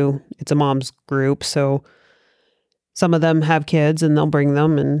it's a mom's group, so some of them have kids and they'll bring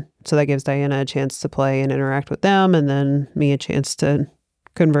them, and so that gives Diana a chance to play and interact with them, and then me a chance to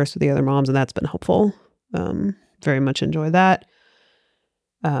converse with the other moms, and that's been helpful. Very much enjoy that.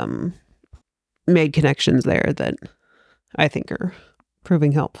 Made connections there that I think are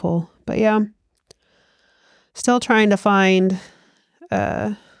proving helpful. But yeah, still trying to find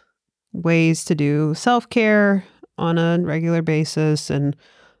ways to do self-care on a regular basis. And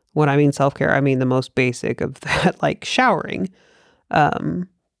when I mean self-care, I mean the most basic of that, like showering.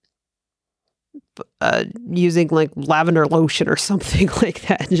 Using like lavender lotion or something like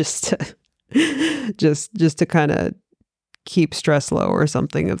that, just to kind of keep stress low or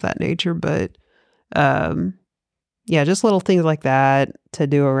something of that nature. But yeah, just little things like that to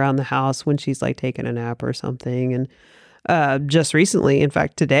do around the house when she's like taking a nap or something. And just recently, in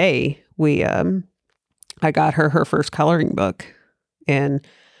fact, today, I got her first coloring book and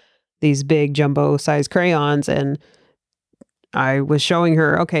these big jumbo size crayons, and I was showing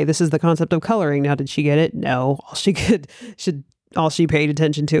her, okay, this is the concept of coloring. Now, did she get it? No. All she paid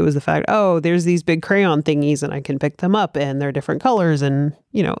attention to was the fact, oh, there's these big crayon thingies and I can pick them up and they're different colors and,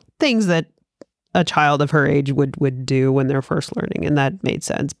 things that a child of her age would do when they're first learning. And that made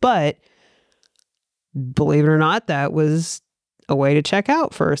sense. But believe it or not, that was a way to check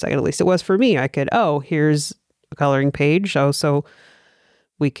out for a second. At least it was for me. I could, here's a coloring page. Oh, so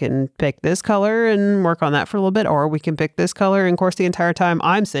we can pick this color and work on that for a little bit, or we can pick this color. And of course, the entire time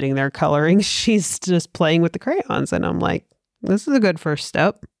I'm sitting there coloring, she's just playing with the crayons. And I'm like, this is a good first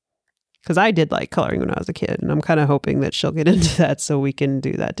step. Because I did like coloring when I was a kid. And I'm kind of hoping that she'll get into that so we can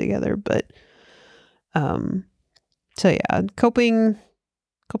do that together. But, so yeah, coping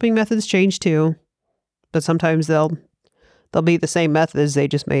methods change too. But sometimes they'll be the same methods. They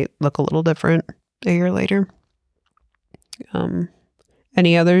just may look a little different a year later.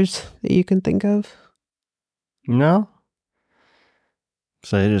 Any others that you can think of? No.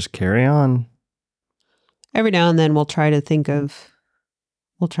 So just carry on. Every now and then we'll try to think of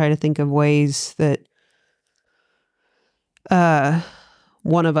ways that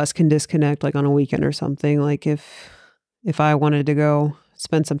one of us can disconnect, like on a weekend or something. Like if I wanted to go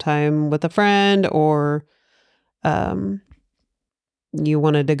spend some time with a friend, or you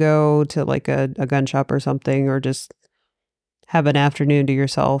wanted to go to like a gun shop or something, or just have an afternoon to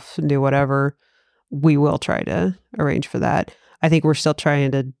yourself and do whatever, we will try to arrange for that. I think we're still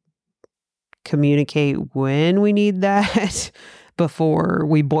trying to communicate when we need that before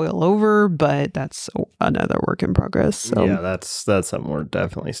we boil over, but that's another work in progress. So. Yeah, that's something we're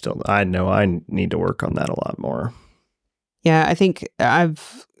definitely still, I know I need to work on that a lot more. Yeah, I think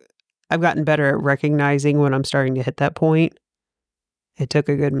I've gotten better at recognizing when I'm starting to hit that point. It took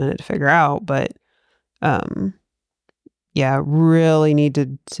a good minute to figure out, but yeah, really need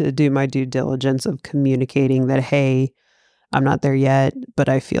to do my due diligence of communicating that, hey, I'm not there yet, but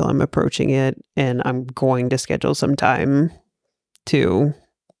I feel I'm approaching it and I'm going to schedule some time to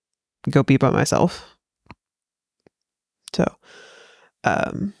go be by myself. So,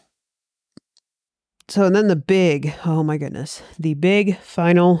 and then the big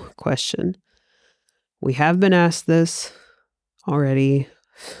final question. We have been asked this already,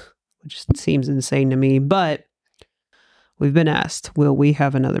 which seems insane to me, but we've been asked, will we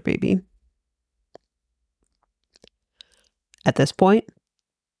have another baby? At this point,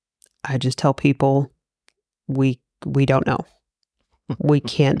 I just tell people we don't know. We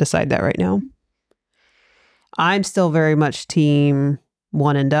can't decide that right now. I'm still very much team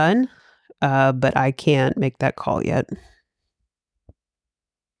one and done, but I can't make that call yet.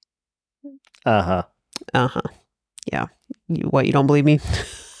 Uh-huh. Uh-huh. Yeah. You don't believe me?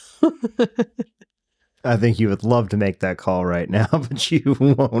 I think you would love to make that call right now, but you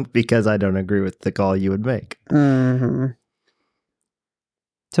won't because I don't agree with the call you would make. Mm-hmm.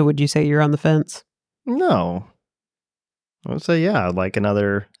 So would you say you're on the fence? No. I would say, yeah, I'd like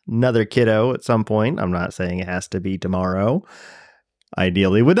another kiddo at some point. I'm not saying it has to be tomorrow.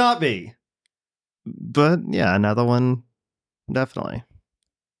 Ideally would not be. But yeah, another one, definitely.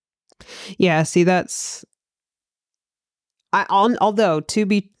 Yeah, see, although to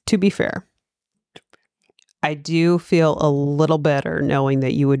be fair, I do feel a little better knowing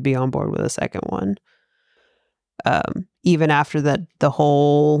that you would be on board with a second one. Even after the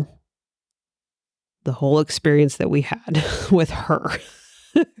whole experience that we had with her.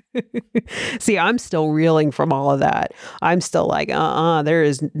 See, I'm still reeling from all of that. I'm still like, there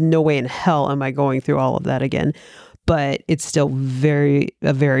is no way in hell am I going through all of that again. But it's still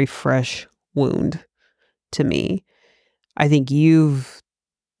a very fresh wound to me. I think you've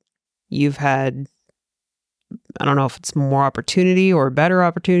had, I don't know if it's more opportunity or better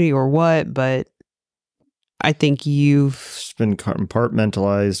opportunity or what, but I think it's been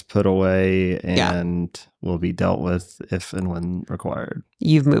compartmentalized, put away, and will be dealt with if and when required.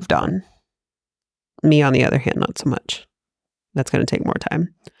 You've moved on. Me, on the other hand, not so much. That's going to take more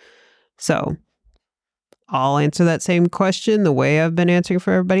time. So I'll answer that same question the way I've been answering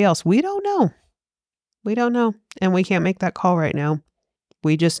for everybody else. We don't know. We don't know. And we can't make that call right now.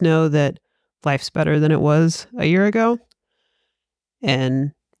 We just know that life's better than it was a year ago.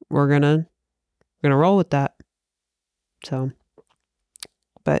 And we're gonna roll with that. So,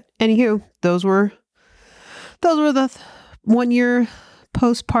 but anywho, those were the 1 year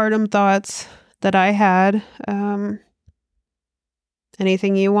postpartum thoughts that I had.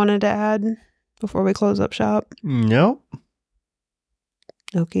 Anything you wanted to add before we close up shop? Nope.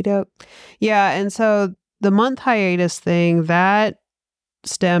 Okie doke. Yeah, and so the month hiatus thing, that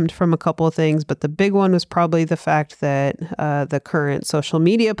stemmed from a couple of things, but the big one was probably the fact that the current social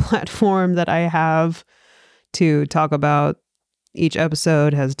media platform that I have to talk about each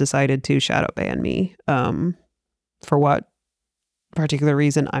episode has decided to shadow ban me. For what particular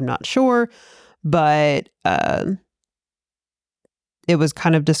reason, I'm not sure, but it was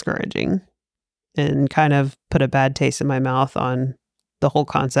kind of discouraging and kind of put a bad taste in my mouth on the whole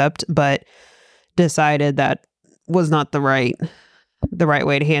concept, but decided that was not the right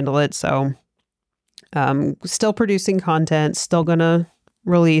way to handle it. So still producing content, still gonna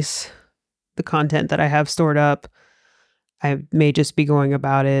release the content that I have stored up. I may just be going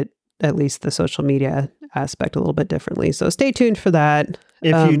about it, at least the social media aspect, a little bit differently. So stay tuned for that.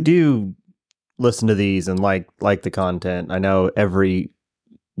 If you do listen to these and like the content, I know every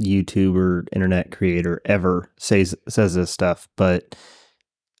YouTuber, internet creator ever says this stuff, but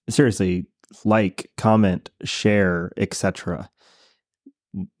seriously, like, comment, share, etc.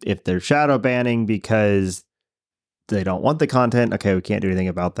 If they're shadow banning because they don't want the content, okay, we can't do anything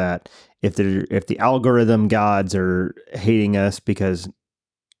about that. If the algorithm gods are hating us because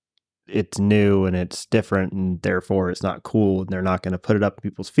it's new and it's different and therefore it's not cool and they're not going to put it up in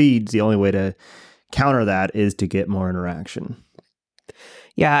people's feeds, the only way to counter that is to get more interaction.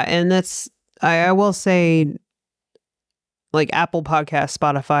 Yeah, and I will say, like Apple Podcasts,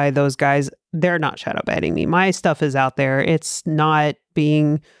 Spotify, those guys, they're not shadow banning me. My stuff is out there. It's not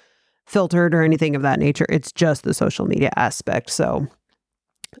being filtered or anything of that nature. It's just the social media aspect. So,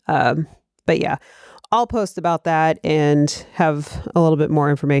 but yeah, I'll post about that and have a little bit more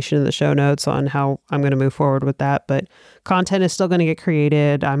information in the show notes on how I'm going to move forward with that. But content is still going to get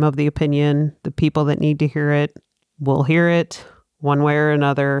created. I'm of the opinion the people that need to hear it will hear it one way or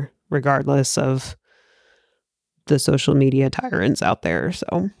another, regardless of the social media tyrants out there.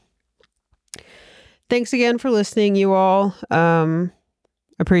 So thanks again for listening, you all.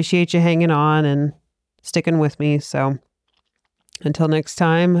 Appreciate you hanging on and sticking with me. So until next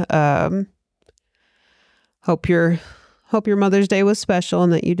time, hope your Mother's Day was special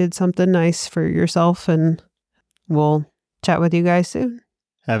and that you did something nice for yourself, and we'll chat with you guys soon.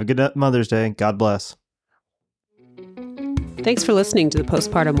 Have a good Mother's Day. God bless. Thanks for listening to the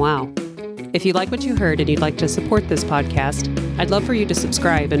Postpartum Wow. If you like what you heard and you'd like to support this podcast, I'd love for you to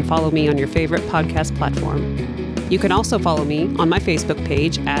subscribe and follow me on your favorite podcast platform. You can also follow me on my Facebook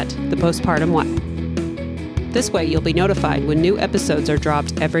page at The Postpartum Wow. This way you'll be notified when new episodes are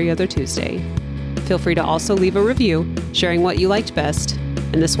dropped every other Tuesday. Feel free to also leave a review sharing what you liked best,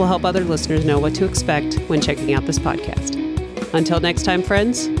 and this will help other listeners know what to expect when checking out this podcast. Until next time,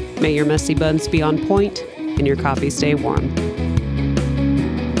 friends, may your messy buns be on point and your coffee stay warm.